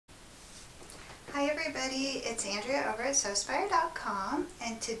Hi everybody, it's Andrea over at Sewspire.com,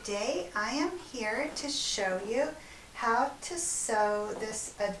 and today I am here to show you how to sew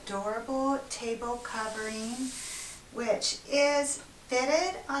this adorable table covering, which is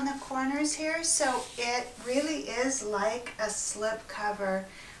fitted on the corners here, so it really is like a slip cover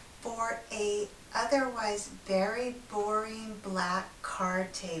for a otherwise very boring black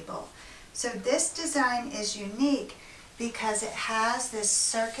card table. So this design is unique because it has this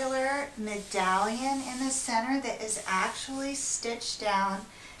circular medallion in the center that is actually stitched down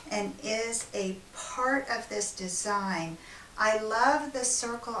and is a part of this design. I love the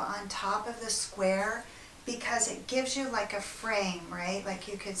circle on top of the square because it gives you like a frame, right? Like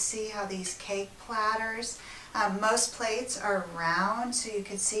you could see how these cake platters, most plates are round, so you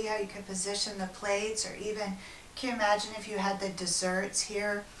could see how you could position the plates, or even, can you imagine if you had the desserts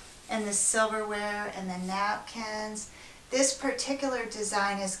here and the silverware and the napkins? This particular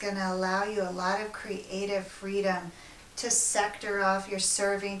design is going to allow you a lot of creative freedom to sector off your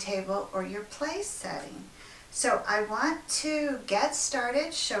serving table or your place setting. So I want to get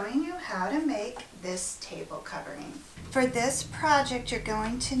started showing you how to make this table covering. For this project, you're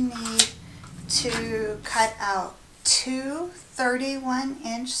going to need to cut out two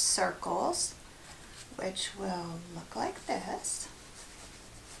 31-inch circles, which will look like this.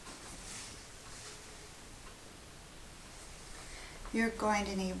 You're going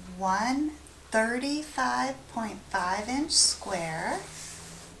to need one 35.5-inch square,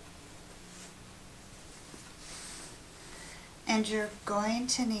 and you're going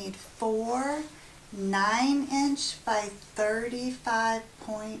to need four 9-inch by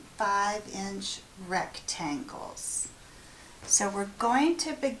 35.5-inch rectangles. So we're going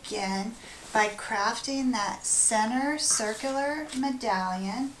to begin by crafting that center circular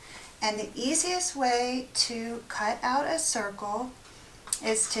medallion, and the easiest way to cut out a circle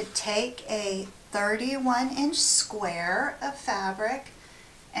is to take a 31-inch square of fabric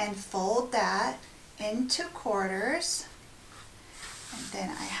and fold that into quarters. And then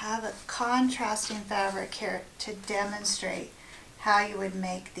I have a contrasting fabric here to demonstrate how you would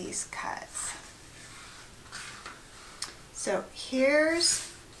make these cuts. So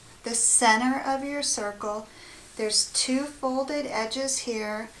here's the center of your circle. There's two folded edges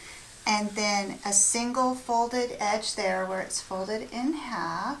here, and then a single folded edge there where it's folded in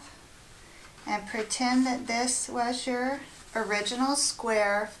half. And pretend that this was your original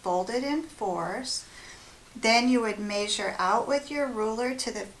square folded in fours. Then you would measure out with your ruler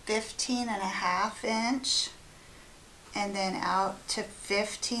to the 15.5 inch, and then out to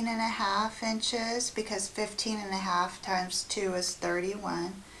 15.5 inches, because 15.5 times 2 is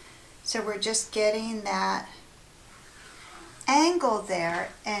 31. So we're just getting that angle there,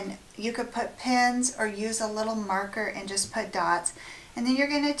 and you could put pins or use a little marker and just put dots, and then you're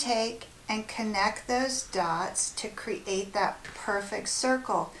going to take and connect those dots to create that perfect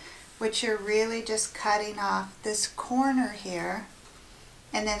circle, which you're really just cutting off this corner here,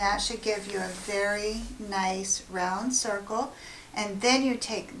 and then that should give you a very nice round circle. And then you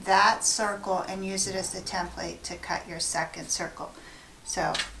take that circle and use it as the template to cut your second circle.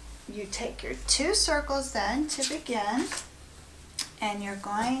 So you take your two circles then to begin, and you're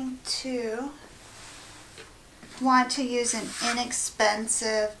going to want to use an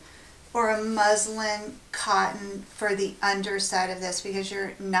inexpensive or a muslin cotton for the underside of this, because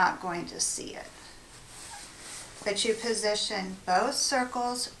you're not going to see it. But you position both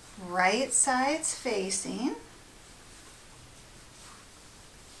circles right sides facing.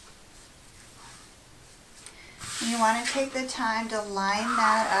 And you want to take the time to line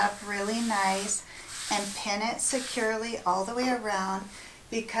that up really nice and pin it securely all the way around,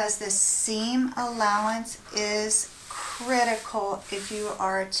 because the seam allowance is critical if you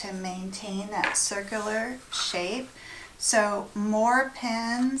are to maintain that circular shape. So more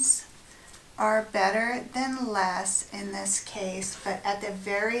pins are better than less in this case, but at the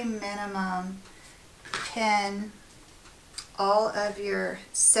very minimum, pin all of your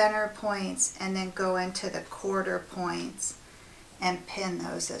center points and then go into the quarter points and pin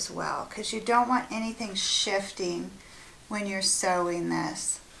those as well, because you don't want anything shifting when you're sewing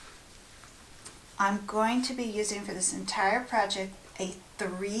this. I'm going to be using for this entire project a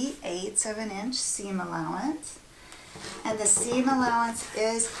 3/8 of an inch seam allowance, and the seam allowance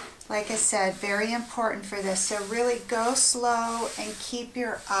is, like I said, very important for this, so really go slow and keep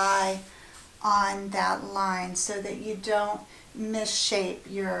your eye on that line so that you don't misshape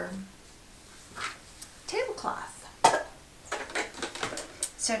your tablecloth.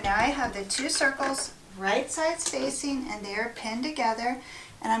 So now I have the two circles right sides facing, and they are pinned together,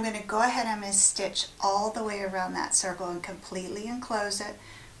 and I'm going to go ahead and I'm going to stitch all the way around that circle and completely enclose it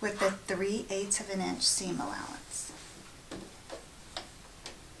with the 3/8 of an inch seam allowance.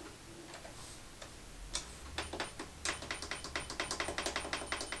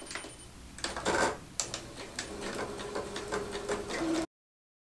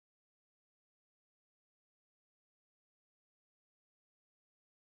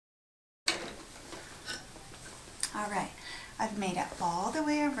 All right, I've made it all the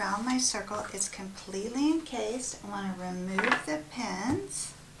way around my circle. It's completely encased. I want to remove the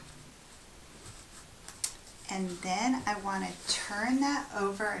pins. And then I want to turn that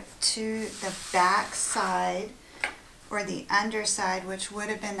over to the back side or the underside, which would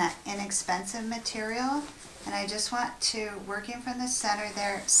have been that inexpensive material. And I just want to, working from the center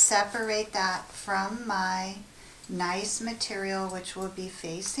there, separate that from my nice material, which will be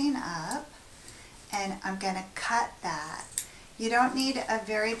facing up. And I'm going to cut that. You don't need a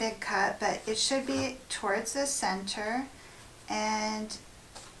very big cut, but it should be towards the center, and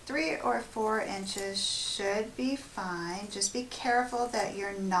 3 or 4 inches should be fine. Just be careful that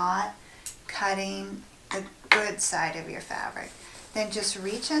you're not cutting the good side of your fabric. Then just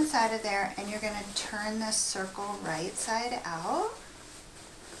reach inside of there, and you're going to turn this circle right side out.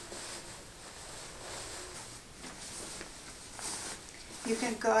 You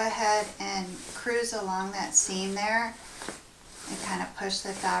can go ahead and cruise along that seam there and kind of push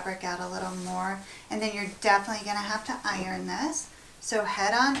the fabric out a little more. And then you're definitely going to have to iron this. So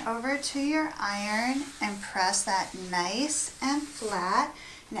head on over to your iron and press that nice and flat.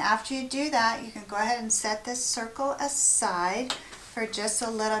 And after you do that, you can go ahead and set this circle aside for just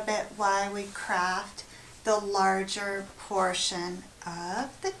a little bit while we craft the larger portion of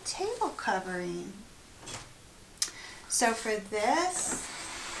the table covering. So for this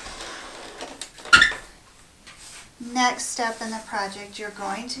next step in the project, you're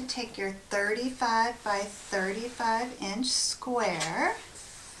going to take your 35 by 35 inch square.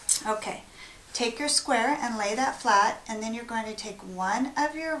 Okay, take your square and lay that flat, and then you're going to take one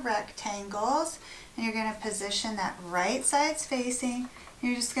of your rectangles and you're going to position that right side's facing.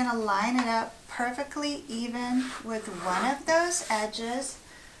 You're just going to line it up perfectly even with one of those edges.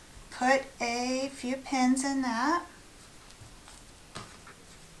 Put a few pins in that.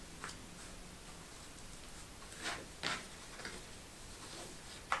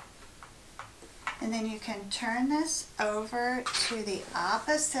 And then you can turn this over to the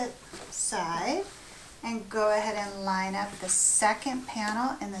opposite side and go ahead and line up the second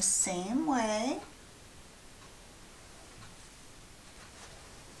panel in the same way.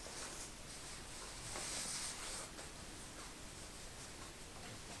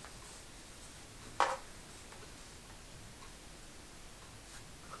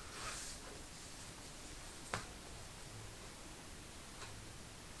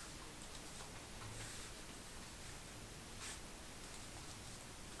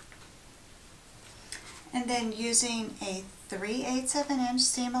 And then using a 3/8 of an inch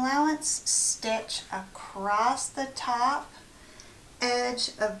seam allowance, stitch across the top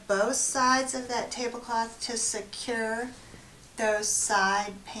edge of both sides of that tablecloth to secure those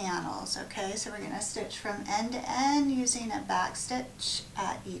side panels. Okay, so we're going to stitch from end to end using a back stitch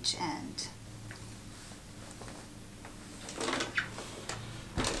at each end.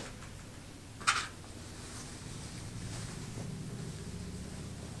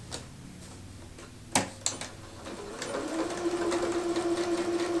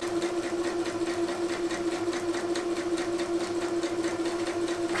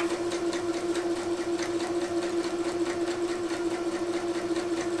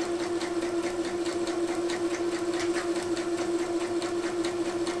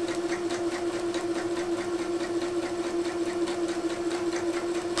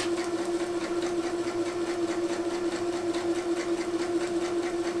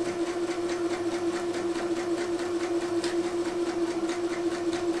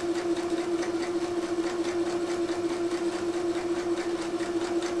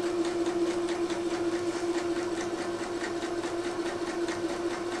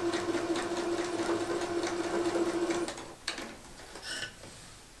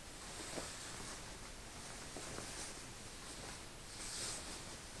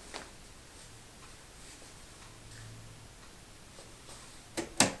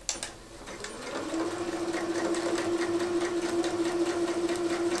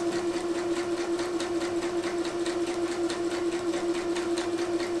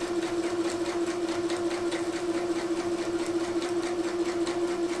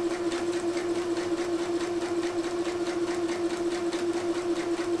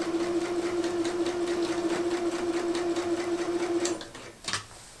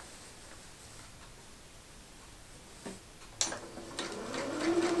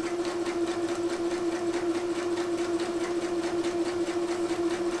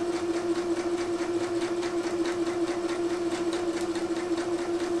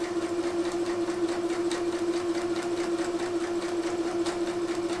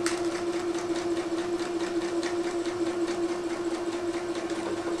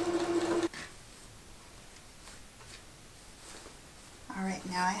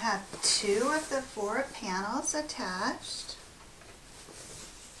 have the 4 panels attached.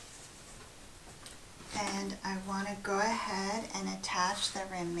 And I want to go ahead and attach the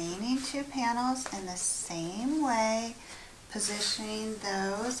remaining 2 panels in the same way, positioning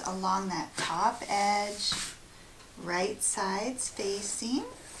those along that top edge, right sides facing.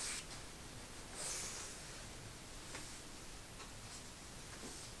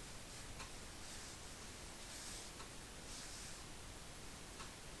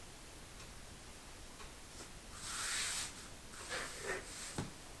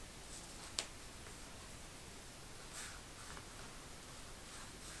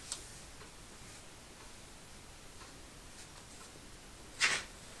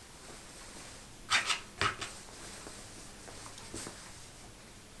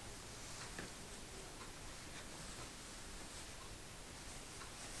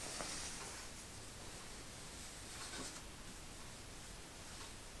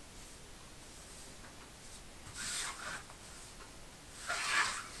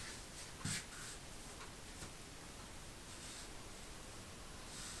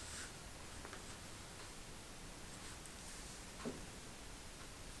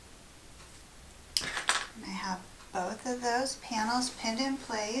 Both of those panels pinned in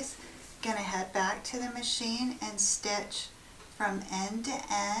place. Gonna head back to the machine and stitch from end to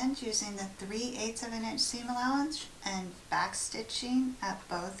end using the 3/8 of an inch seam allowance and back stitching at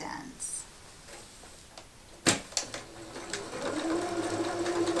both ends.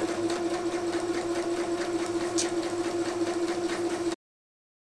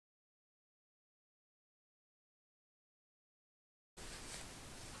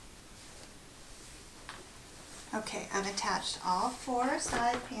 Okay, I've attached all 4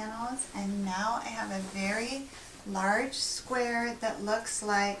 side panels, and now I have a very large square that looks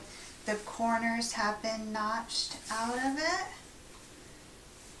like the corners have been notched out of it.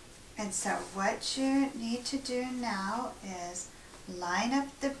 And so what you need to do now is line up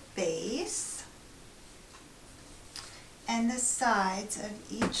the base and the sides of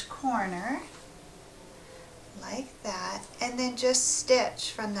each corner like that, and then just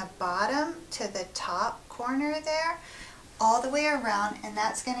stitch from the bottom to the top corner there all the way around, and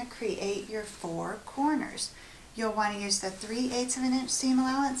that's going to create your 4 corners. You'll want to use the 3/8 of an inch seam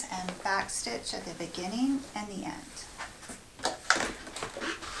allowance and back stitch at the beginning and the end.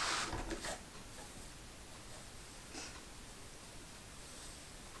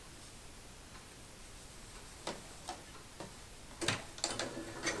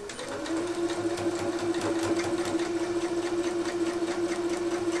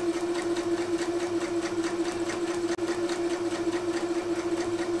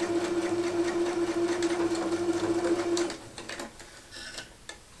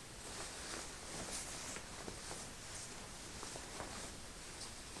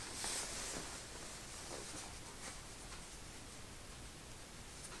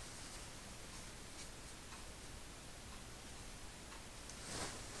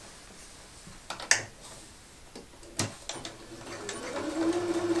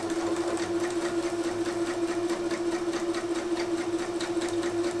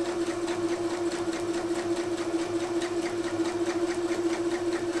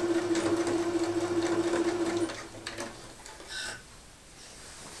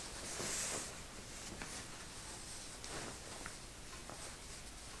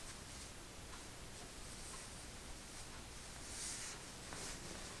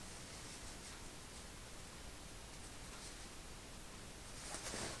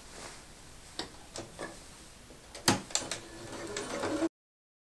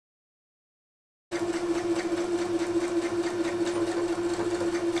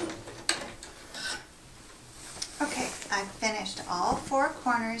 I've finished all 4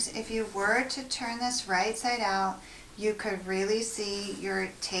 corners. If you were to turn this right side out, you could really see your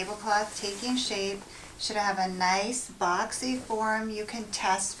tablecloth taking shape. Should have a nice boxy form. You can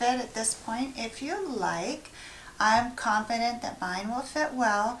test fit at this point if you like. I'm confident that mine will fit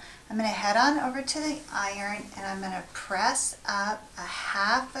well. I'm going to head on over to the iron and I'm going to press up a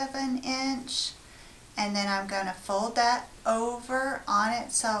 1/2 of an inch, and then I'm going to fold that over on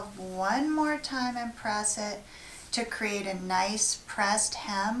itself one more time and press it to create a nice pressed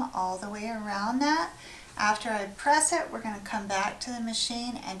hem all the way around that. After I press it, we're going to come back to the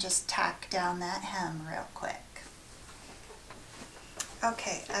machine and just tack down that hem real quick.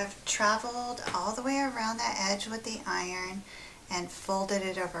 Okay, I've traveled all the way around that edge with the iron and folded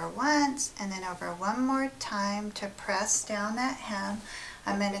it over once and then over one more time to press down that hem.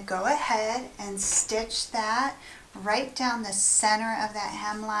 I'm going to go ahead and stitch that right down the center of that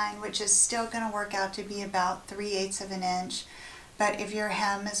hemline, which is still going to work out to be about 3/8 of an inch. But if your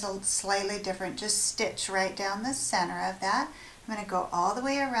hem is slightly different, just stitch right down the center of that. I'm going to go all the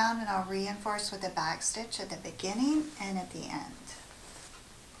way around and I'll reinforce with a back stitch at the beginning and at the end.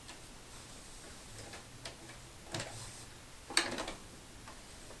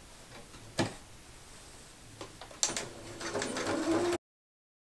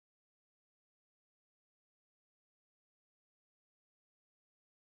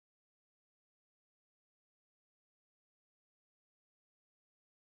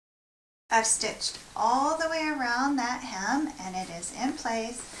 I've stitched all the way around that hem and it is in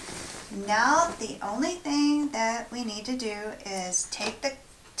place. Now the only thing that we need to do is take the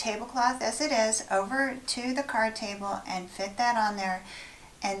tablecloth as it is over to the card table and fit that on there,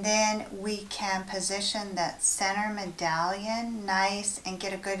 and then we can position that center medallion nice and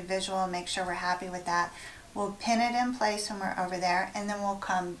get a good visual and make sure we're happy with that. We'll pin it in place when we're over there, and then we'll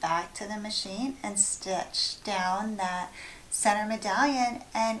come back to the machine and stitch down that center medallion,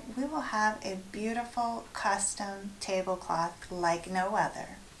 and we will have a beautiful custom tablecloth like no other.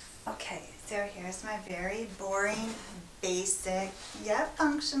 Okay, so here's my very boring, basic, yet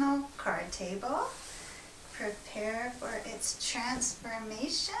functional card table. Prepare for its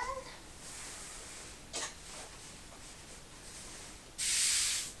transformation.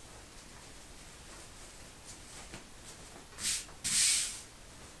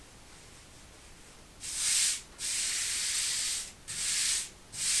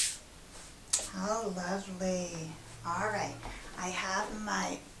 Oh, lovely. All right, I have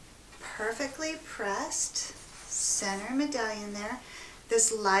my perfectly pressed center medallion there.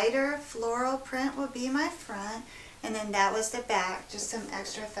 This lighter floral print will be my front, and then that was the back, just some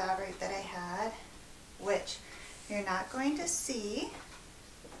extra fabric that I had, which you're not going to see.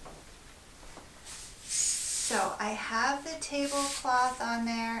 So I have the tablecloth on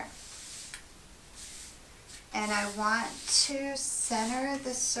there, and I want to center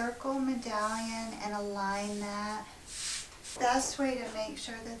the circle medallion and align that. Best way to make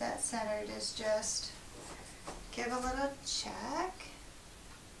sure that that's centered is just give a little check.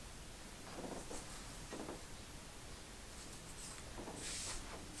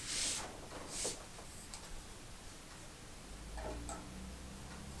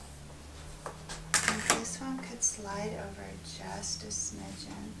 And this one could slide over just a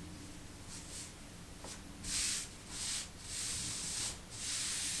smidgen.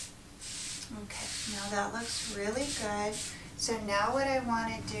 Okay, now that looks really good. So now what I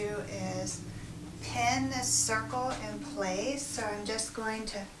want to do is pin this circle in place. So I'm just going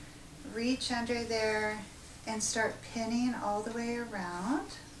to reach under there and start pinning all the way around.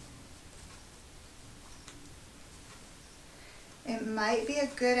 It might be a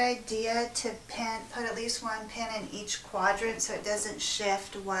good idea to put at least one pin in each quadrant so it doesn't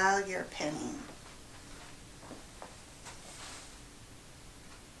shift while you're pinning.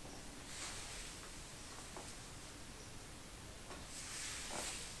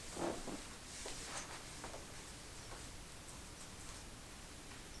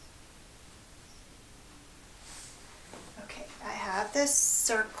 This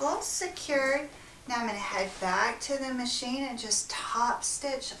circle secured. Now I'm going to head back to the machine and just top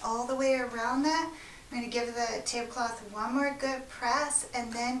stitch all the way around that. I'm going to give the tablecloth one more good press,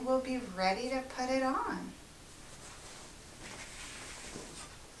 and then we'll be ready to put it on.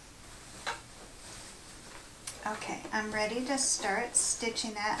 Okay, I'm ready to start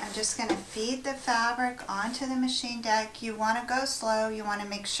stitching that. I'm just going to feed the fabric onto the machine deck. You want to go slow. You want to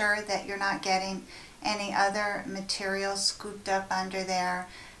make sure that you're not getting any other material scooped up under there.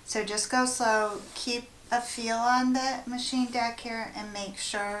 So just go slow, keep a feel on the machine deck here and make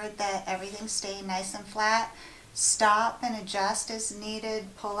sure that everything's staying nice and flat. Stop and adjust as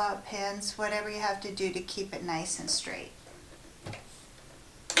needed, pull out pins, whatever you have to do to keep it nice and straight.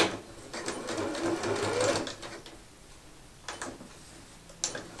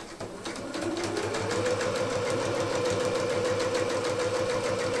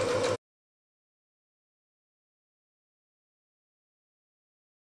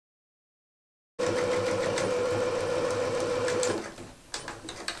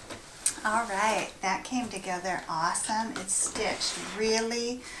 All right, that came together awesome. It's stitched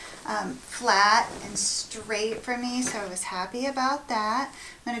really flat and straight for me, so I was happy about that.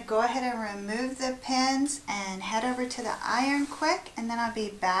 I'm going to go ahead and remove the pins and head over to the iron quick, and then I'll be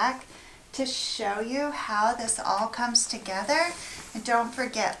back to show you how this all comes together. And don't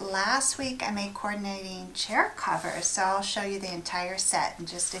forget, last week I made coordinating chair covers, so I'll show you the entire set in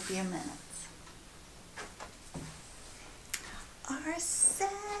just a few minutes. Our set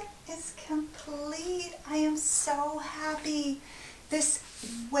is complete. I am so happy. This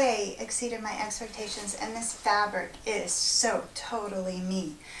way exceeded my expectations, and this fabric is so totally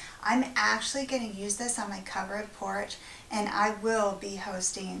me. I'm actually going to use this on my covered porch, and I will be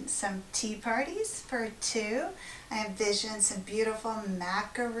hosting some tea parties for two. I envision some beautiful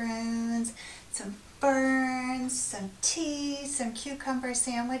macaroons, some ferns, some tea, some cucumber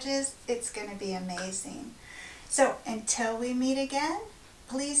sandwiches. It's going to be amazing. So until we meet again,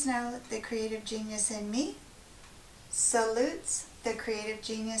 please know the creative genius in me salutes the creative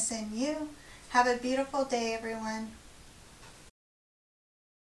genius in you. Have a beautiful day, everyone.